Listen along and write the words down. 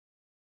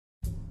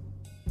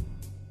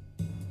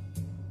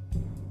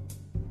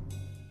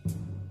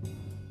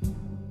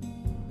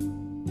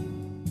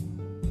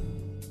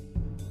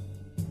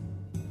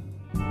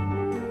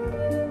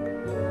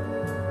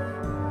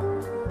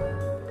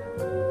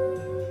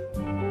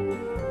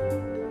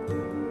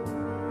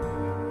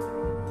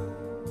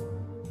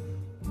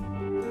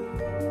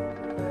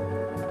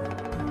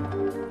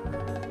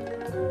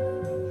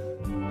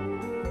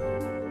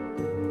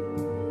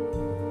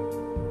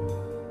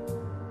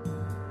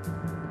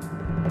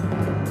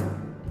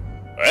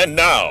And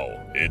now,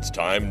 it's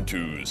time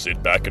to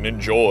sit back and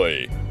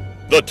enjoy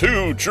the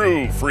Two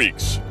True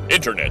Freaks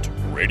Internet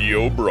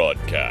Radio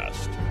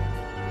Broadcast.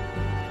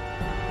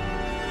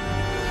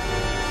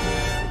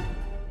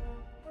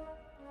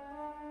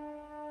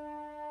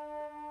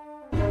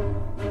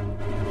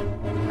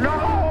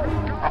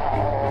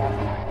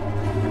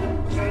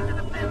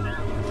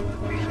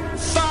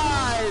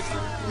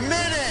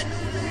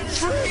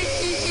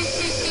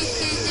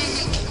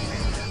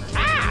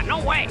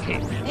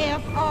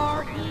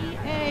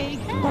 F-R-E-A-K.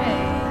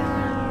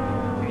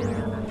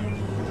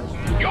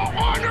 Your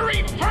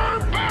ornery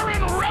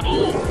fur-bearing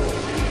rebel!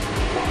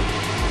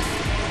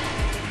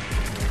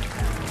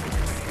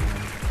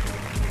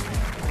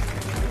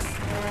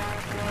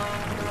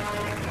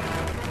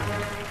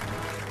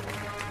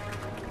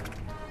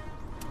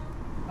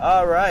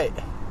 All right.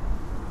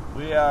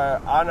 We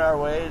are on our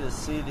way to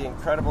see The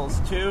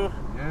Incredibles 2.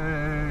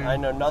 Yay. I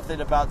know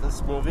nothing about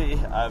this movie.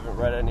 I haven't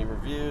read any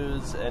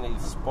reviews, any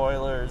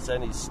spoilers,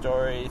 any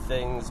story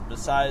things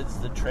besides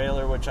the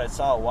trailer, which I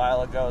saw a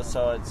while ago,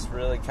 so it's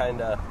really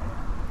kind of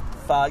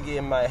foggy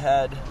in my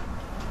head.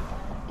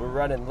 We're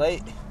running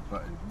late.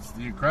 But it's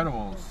The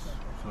Incredibles,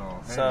 so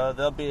hey. So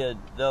there'll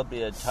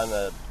be a ton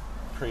of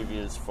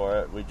previews for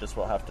it. We just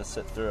won't have to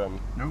sit through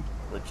them. Nope.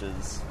 Which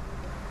is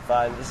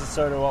fine. This is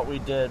sort of what we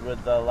did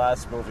with the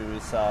last movie we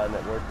saw, and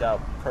it worked out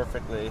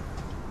perfectly.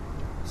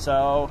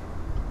 So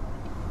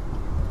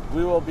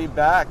we will be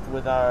back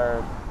with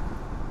our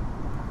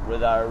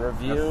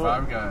review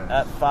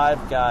at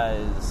Five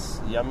Guys.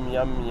 Yum,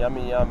 yum,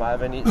 yummy, yum. I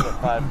haven't eaten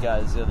at Five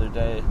Guys the other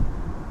day.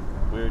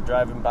 We were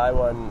driving by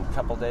one a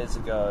couple days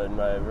ago, and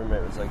my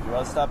roommate was like, "You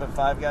want to stop at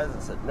Five Guys?" I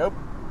said, "Nope."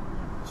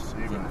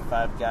 Eating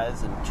Five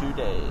Guys in 2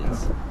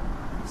 days.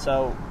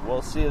 So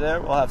we'll see you there.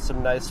 We'll have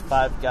some nice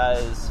Five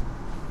Guys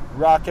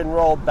rock and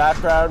roll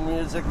background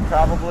music,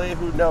 probably.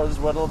 Who knows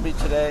what it'll be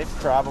today?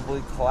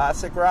 Probably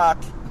classic rock.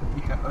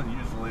 Yeah,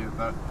 usually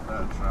that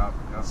shop.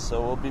 Yeah.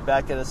 So we'll be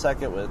back in a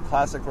second with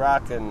classic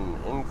rock and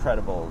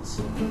Incredibles.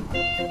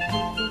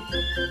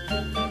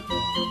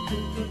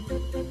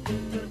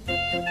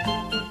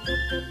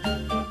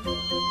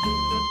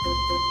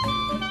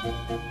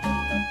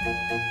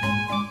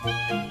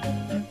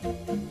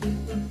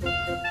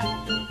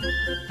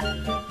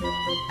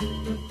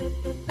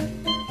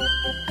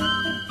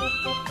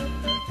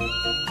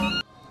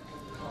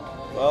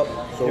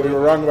 So we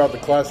were wrong about the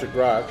classic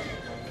rock.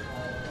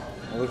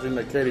 I'm listening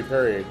to Katy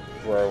Perry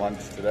for our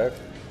lunch today.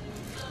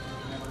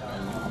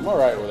 I'm all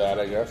right with that,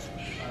 I guess.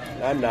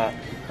 I'm not.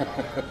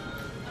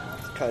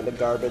 It's kind of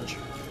garbage.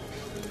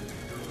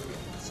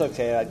 It's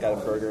okay, I got a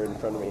burger in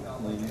front of me.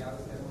 Mm-hmm.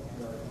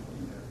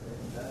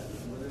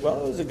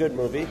 Well, it was a good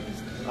movie,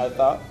 I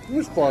thought. It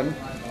was fun.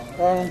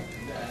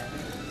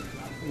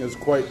 It was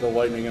quite the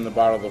lightning in the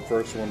bottle the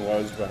first one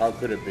was, but how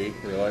could it be,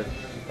 really?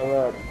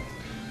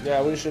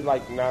 Yeah, we should,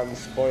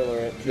 non-spoiler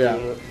it. Yeah.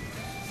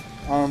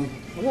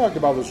 We talked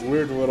about this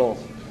weird little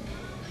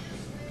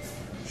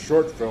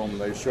short film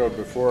they showed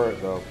before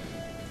it, though.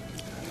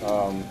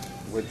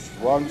 Which,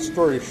 long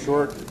story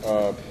short,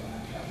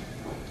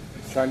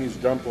 Chinese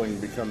dumpling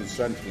becomes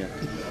sentient.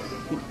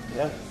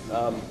 Yeah.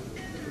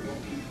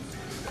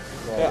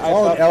 It's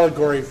all an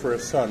allegory for a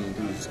son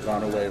who's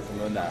gone away from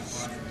the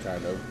nest,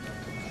 kind of.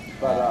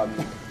 But,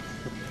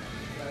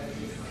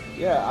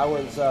 yeah, I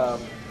was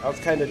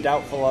kind of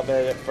doubtful of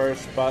it at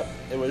first, but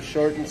it was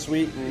short and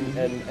sweet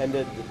and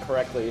ended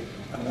correctly.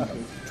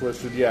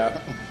 Twisted,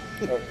 yeah.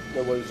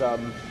 It was,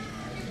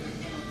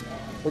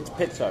 it's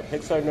Pixar.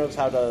 Pixar knows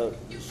how to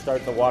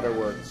start the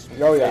waterworks.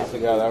 Oh, yeah.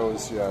 Basically. Yeah, that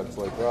was, it's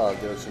like, I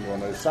guess you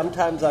want to...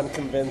 Sometimes I'm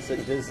convinced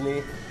that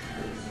Disney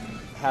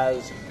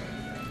has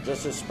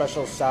just a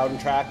special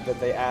soundtrack that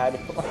they add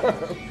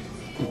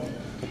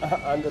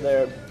onto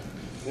their...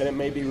 And it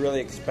may be really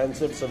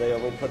expensive, so they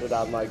only put it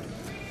on,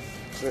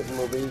 certain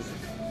movies.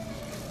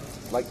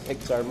 Like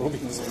Pixar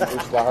movies.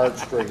 It's the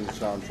heartstrings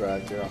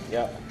soundtrack, yeah.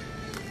 Yeah.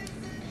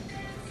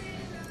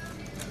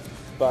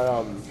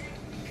 But,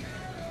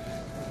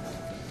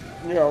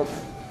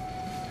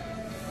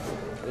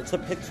 it's a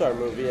Pixar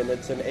movie, and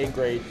it's an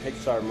A-grade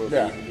Pixar movie.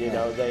 Yeah.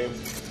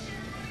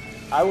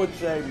 I would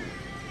say,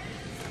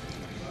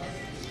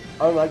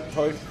 unlike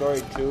Toy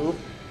Story 2,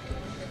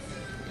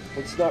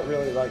 it's not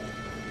really,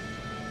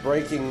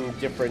 breaking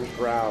different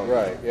ground.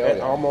 Right, yeah.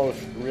 It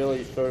almost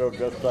really sort of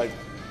just,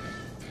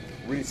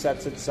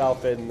 resets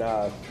itself in,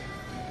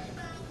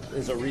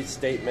 is a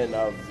restatement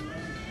of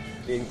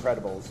The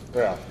Incredibles.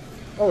 Yeah.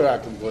 Oh, yeah,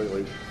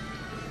 completely.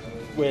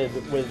 With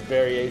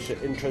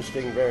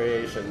interesting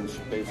variations,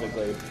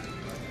 basically.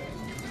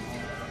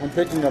 I'm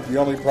picking up the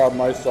only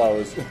problem I saw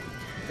was...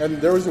 And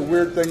there was a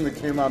weird thing that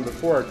came on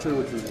before, too,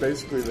 which was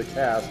basically the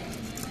cast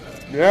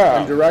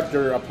and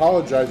director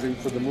apologizing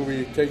for the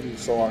movie taking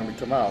so long to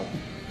come out.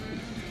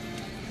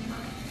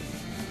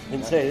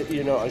 And say,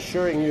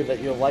 assuring you that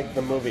you'll like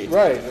the movie.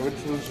 Right, which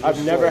was...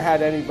 I've never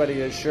had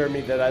anybody assure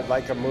me that I'd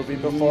like a movie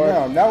before.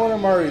 No, now when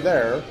I'm already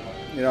there,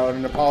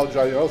 and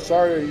apologize, oh,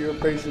 sorry, your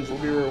patience will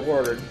be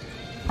rewarded.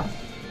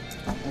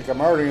 I'm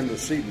already in the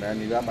seat, man.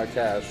 You got my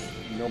cash.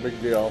 No big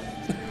deal.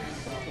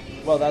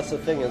 Well, that's the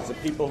thing is the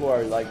people who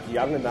are like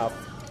young enough.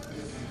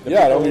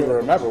 Yeah, I don't even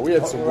remember. We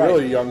had some Right.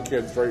 really young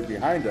kids right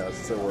behind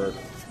us that were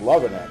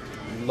loving it.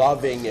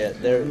 Loving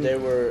it. They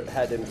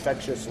had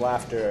infectious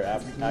laughter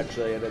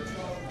actually, and it's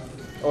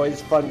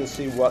always fun to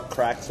see what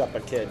cracks up a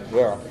kid.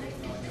 Yeah.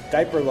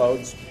 Diaper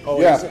loads.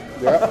 Always.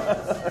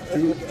 Yeah.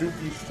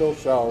 Dookie still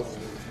sells.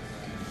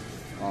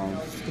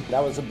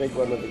 That was a big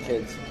one with the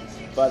kids.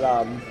 But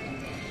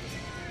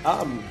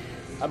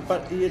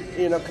but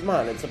you know, come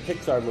on, it's a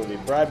Pixar movie.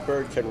 Brad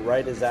Bird can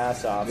write his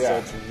ass off, so Yeah.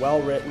 it's well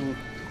written.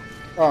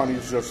 Oh, and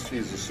he's a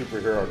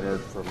superhero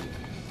nerd from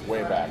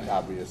way back,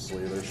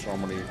 obviously. There's so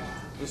many.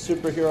 The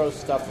superhero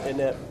stuff in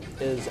it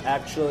is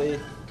actually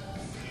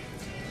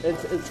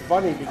it's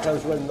funny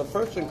because when the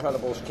first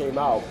Incredibles came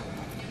out,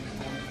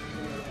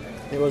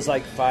 it was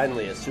like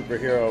finally a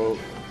superhero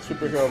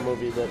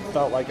movie that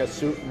felt like a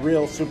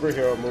real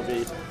superhero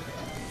movie,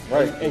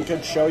 Right. and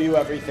could show you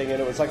everything,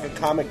 and it was like a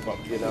comic book,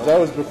 you know. That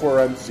was before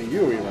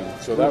MCU even.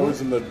 So that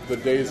was in the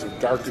days of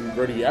dark and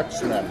gritty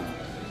X-Men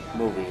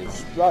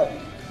movies. Right.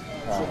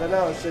 So then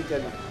I was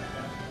thinking,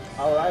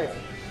 all right.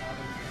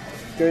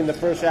 During the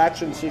first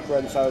action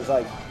sequence, I was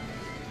like,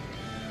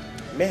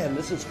 man,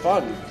 this is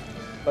fun,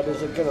 but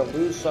is it going to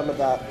lose some of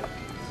that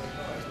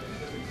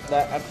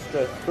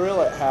extra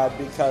thrill it had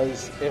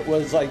because it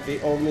was like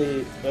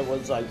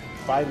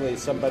finally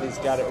somebody's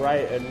got it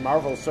right, and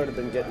Marvel's sort of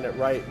been getting it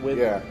right with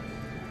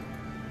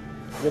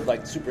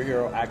like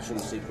superhero action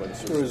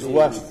sequences. It was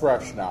less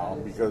fresh now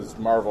because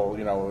Marvel,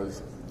 you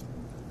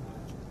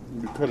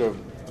could have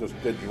just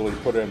digitally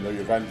put in the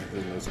Avengers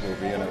in this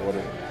movie and it would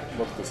have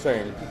looked the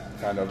same,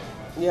 kind of.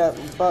 Yeah,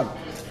 but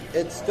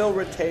it still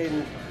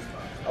retained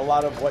a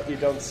lot of what you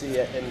don't see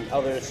in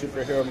other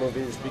superhero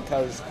movies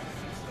because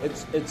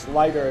it's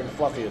lighter and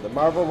fluffier. The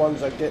Marvel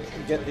ones are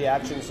get the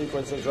action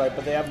sequences right,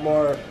 but they have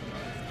more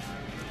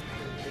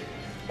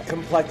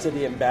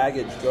complexity and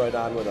baggage going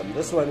on with them.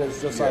 This one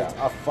is just like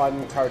a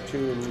fun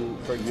cartoon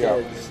for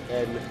kids,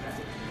 and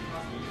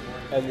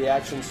the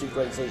action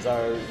sequences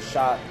are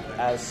shot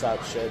as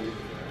such, and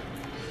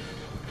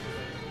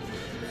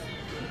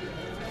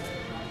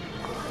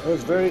it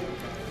was very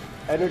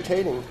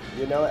entertaining.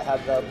 You know, it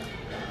had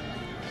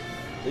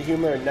the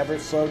humor and never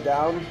slowed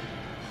down.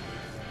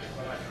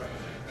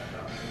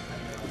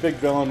 The big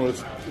villain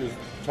was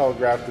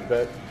telegraphed a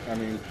bit. I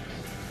mean,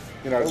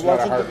 it's It not a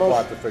wasn't hard the most-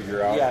 plot to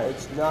figure out. Yeah,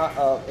 it's not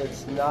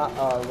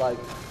like.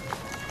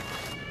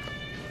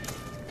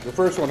 The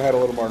first one had a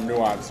little more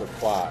nuance of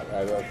plot.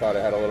 I thought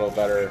it had a little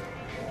better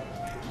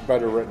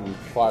written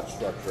plot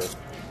structure.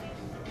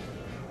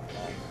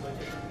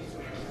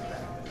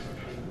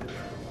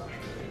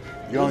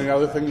 The only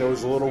other thing that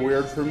was a little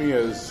weird for me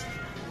is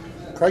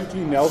Craig T.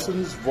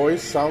 Nelson's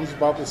voice sounds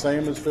about the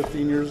same as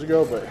 15 years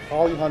ago, but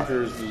Holly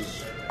Hunter's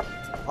is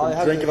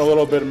drinking a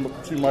little bit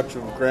too much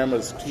of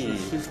Grandma's tea.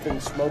 She's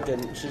been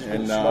smoking. She's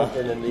been And,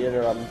 smoking in the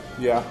interim.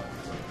 Yeah.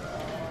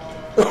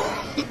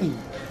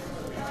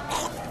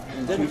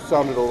 She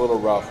sounded a little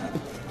rough.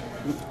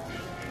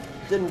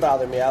 Didn't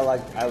bother me. I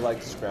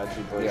like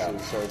scratchy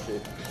voices. So she.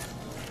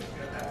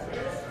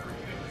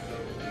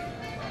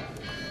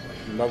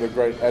 Another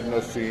great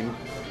Edna scene,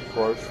 of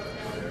course.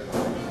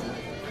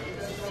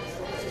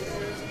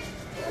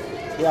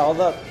 Yeah, all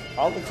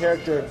the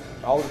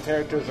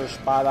characters are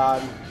spot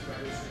on.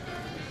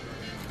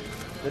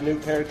 The new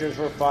characters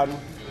were fun.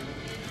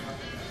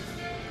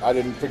 I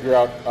didn't figure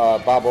out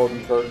Bob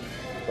Odenkirk.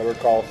 Better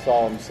Call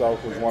Saul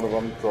himself was one of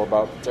them for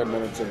about 10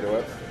 minutes into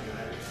it.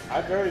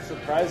 I very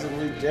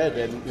surprisingly did,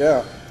 and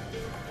Yeah.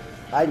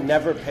 I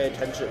never pay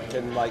attention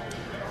to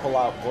pull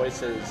out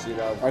voices,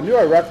 I knew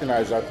I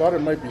recognized it. I thought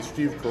it might be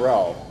Steve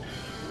Carell.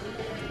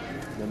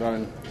 And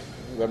then,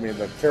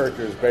 the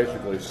character is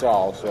basically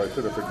Saul, so I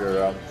should have figured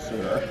it out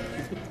sooner.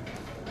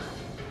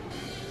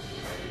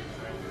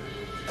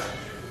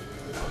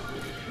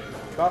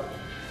 But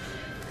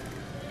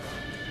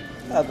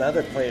now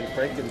they're playing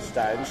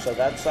Frankenstein, so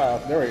that's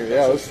There we go.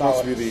 Yeah, this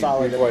must be the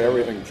We Play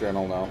Everything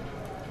channel now.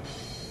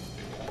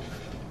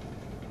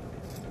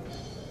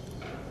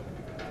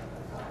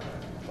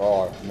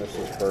 Oh, I miss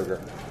this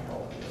burger.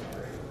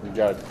 We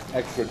got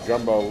extra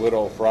jumbo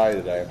little fry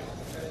today.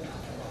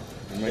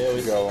 It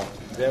makes you go.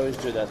 They always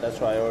do that. That's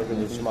why I order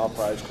the small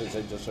fries, because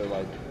they just are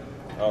like,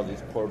 oh,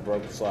 these poor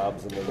broke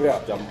slobs, and they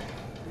just dump.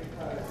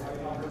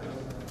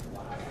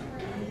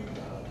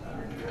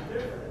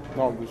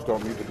 No, we just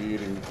don't need to be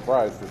eating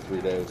fries for 3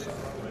 days.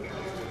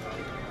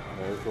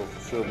 This will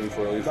serve me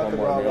for at least Nothing one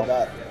more wrong meal. with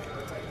that.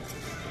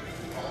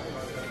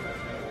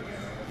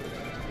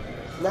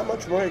 Not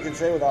much more you can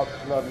say without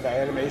the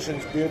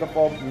animation's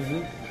beautiful.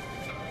 Mm-hmm.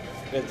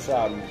 It's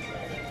I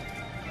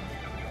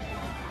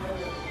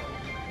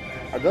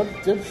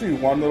did see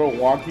one little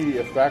wonky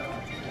effect.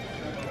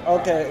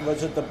 okay.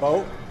 Was it the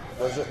boat?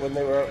 Was it when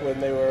they were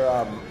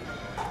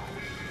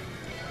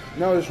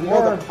No, it's you more.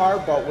 know, the car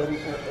boat when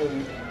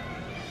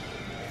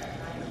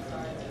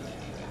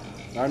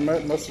I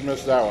must have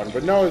missed that one,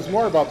 but no, it's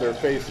more about their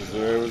faces.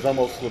 It was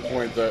almost to the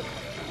point that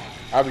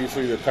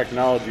obviously the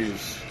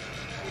technology's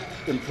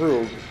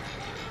improved,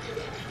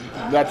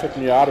 that took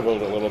me out of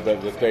it a little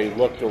bit, that they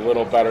looked a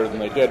little better than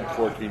they did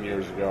 14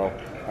 years ago.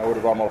 I would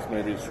have almost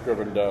maybe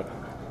striven to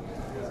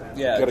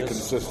get a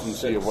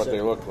consistency of what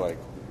they look like.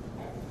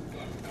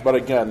 But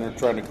again, they're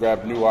trying to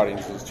grab new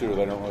audiences too.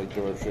 They don't really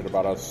give a shit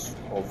about us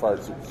old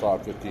farts that saw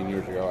it 15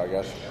 years ago, I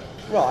guess.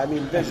 Well, I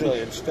mean, visually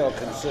it's still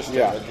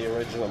consistent with the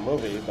original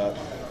movie, but...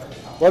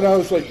 Well, no, it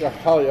was like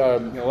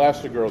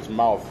Elastigirl's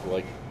mouth,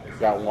 like,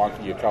 got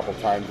wonky a couple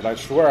times, and I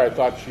swear I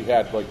thought she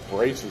had, like,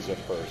 braces at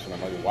first, and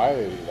I'm like, why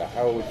the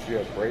hell would she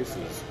have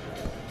braces?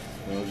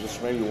 And it was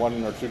just maybe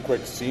one or two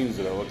quick scenes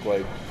that it looked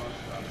like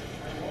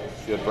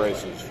she had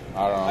braces.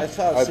 I don't know. I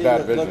saw a scene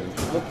that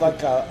looked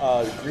like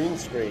a green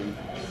screen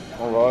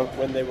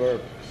when they were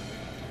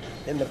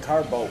in the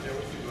car boat.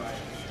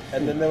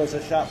 And then there was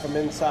a shot from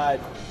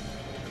inside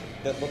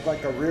that looked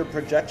like a rear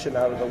projection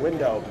out of the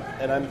window.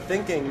 And I'm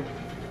thinking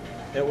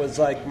it was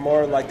like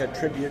more like a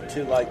tribute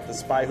to like The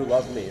Spy Who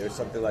Loved Me or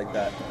something like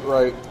that.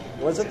 Right.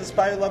 Was it The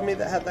Spy Who Loved Me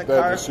that had that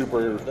car? The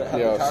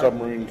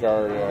submarine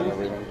car, and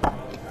everything.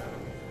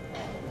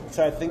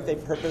 So I think they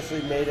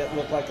purposely made it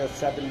look like a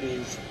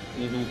 70s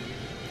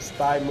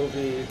spy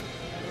movie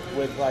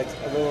with like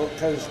a little,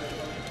 because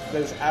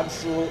there's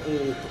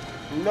absolutely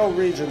no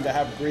reason to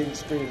have green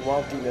screen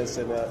wonkiness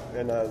in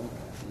a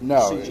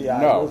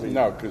CGI movie.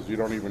 No, because you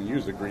don't even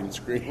use a green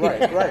screen.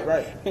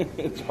 Right.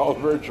 It's all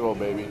virtual,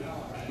 baby.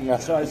 Yeah.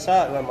 So I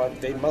saw it and I'm like,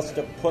 they must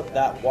have put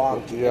that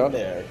wonk in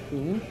there,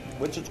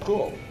 which is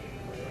cool.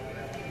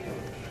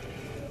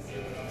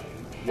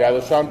 Yeah,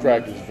 the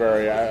soundtrack is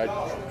very...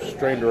 It's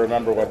strange to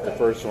remember what the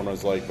first one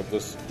was like, but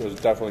this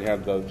definitely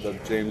had the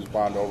James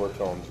Bond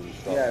overtones and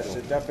stuff. Yes,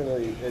 it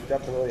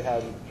definitely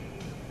had...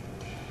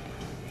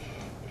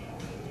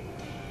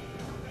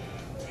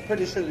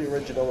 Pretty sure the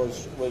original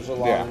was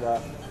along the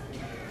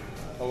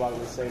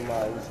same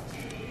lines.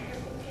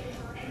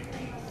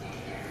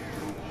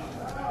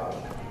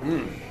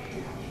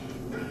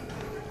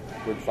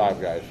 Good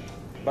Five Guys.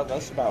 But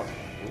that's about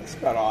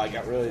all I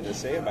got really to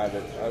say about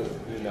it. I'm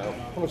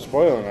not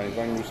spoiling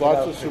anything. There's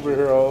lots of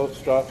superhero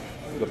stuff.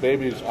 The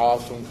baby's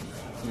awesome.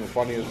 The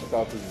funniest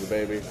stuff is the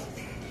baby.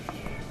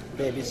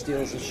 Baby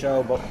steals the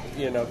show, but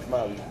come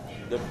on.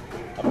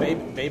 A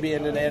baby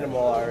and an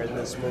animal are in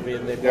this movie,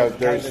 and they both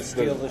kind of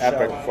steal the show.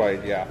 Epic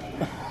fight, yeah.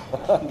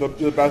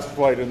 the best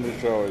fight in the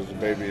show is the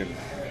baby and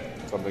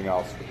something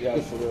else.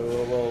 Yeah, so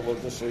we'll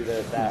just leave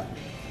it at that.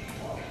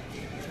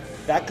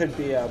 That could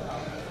be a...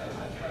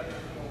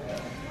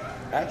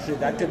 Actually,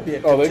 that could be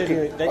a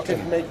continuing... They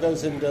could make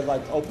those into,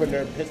 like,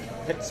 opener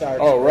Pixar...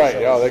 Oh, right,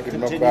 yeah, they could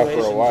milk that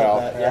for a while.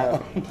 Yeah.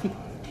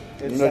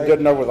 And they did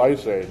enough with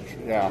Ice Age,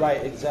 yeah.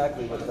 Right,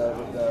 exactly, with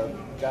the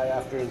guy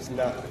after his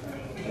nut.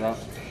 Yeah.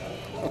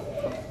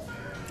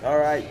 All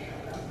right.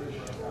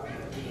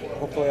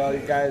 Hopefully all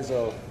you guys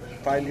will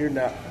find your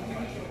nut.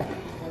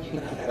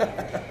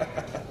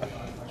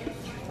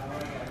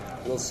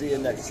 We'll see you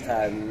next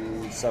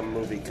time some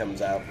movie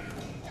comes out.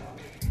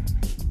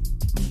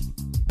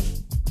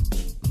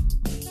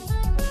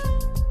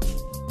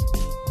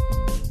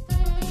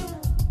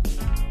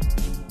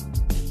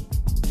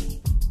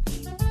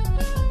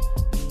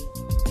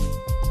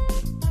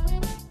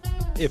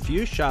 If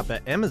you shop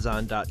at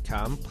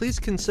Amazon.com, please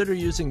consider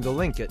using the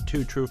link at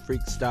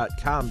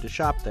twotruefreaks.com to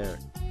shop there.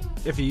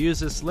 If you use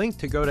this link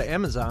to go to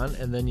Amazon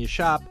and then you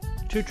shop,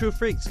 Two True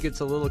Freaks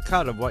gets a little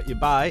cut of what you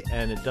buy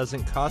and it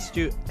doesn't cost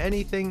you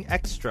anything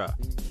extra.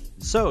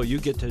 So you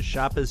get to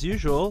shop as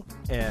usual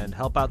and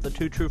help out the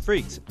Two True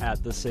Freaks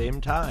at the same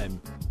time.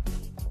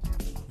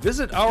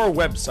 Visit our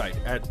website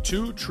at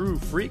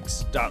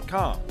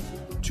twotruefreaks.com.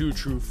 Two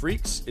True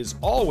Freaks is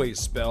always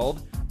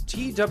spelled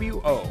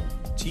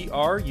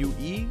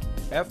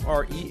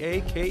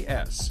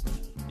TWOTRUEFREAKS.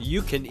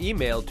 You can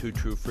email Two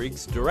True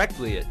Freaks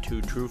directly at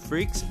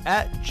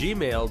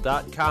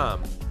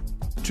twotruefreaks@gmail.com.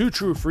 Two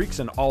True Freaks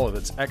and all of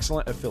its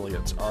excellent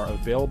affiliates are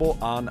available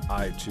on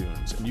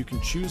iTunes, and you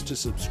can choose to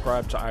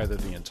subscribe to either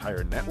the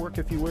entire network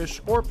if you wish,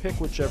 or pick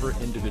whichever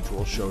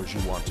individual shows you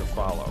want to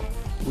follow.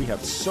 We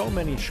have so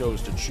many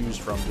shows to choose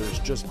from, there's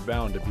just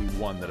bound to be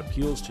one that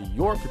appeals to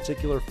your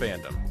particular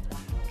fandom.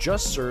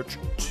 Just search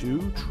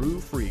Two True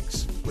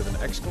Freaks with an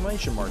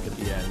exclamation mark at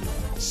the end,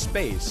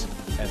 space,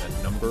 and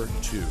a number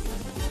 2.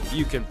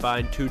 You can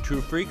find Two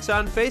True Freaks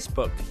on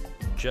Facebook.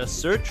 Just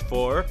search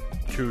for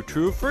Two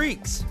True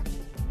Freaks.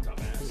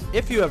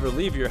 If you ever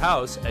leave your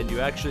house and you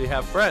actually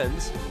have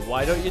friends,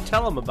 why don't you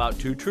tell them about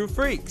Two True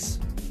Freaks?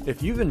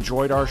 If you've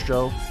enjoyed our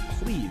show,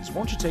 please,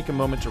 won't you take a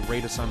moment to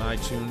rate us on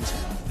iTunes?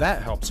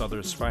 That helps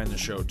others find the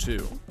show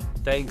too.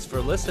 Thanks for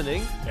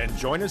listening, and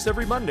join us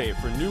every Monday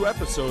for new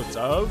episodes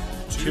of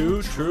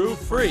Two True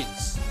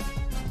Freaks.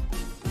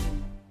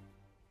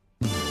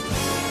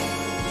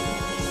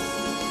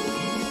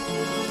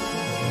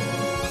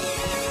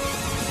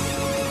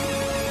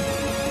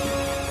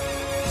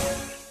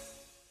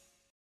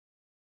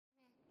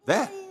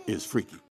 That is freaky.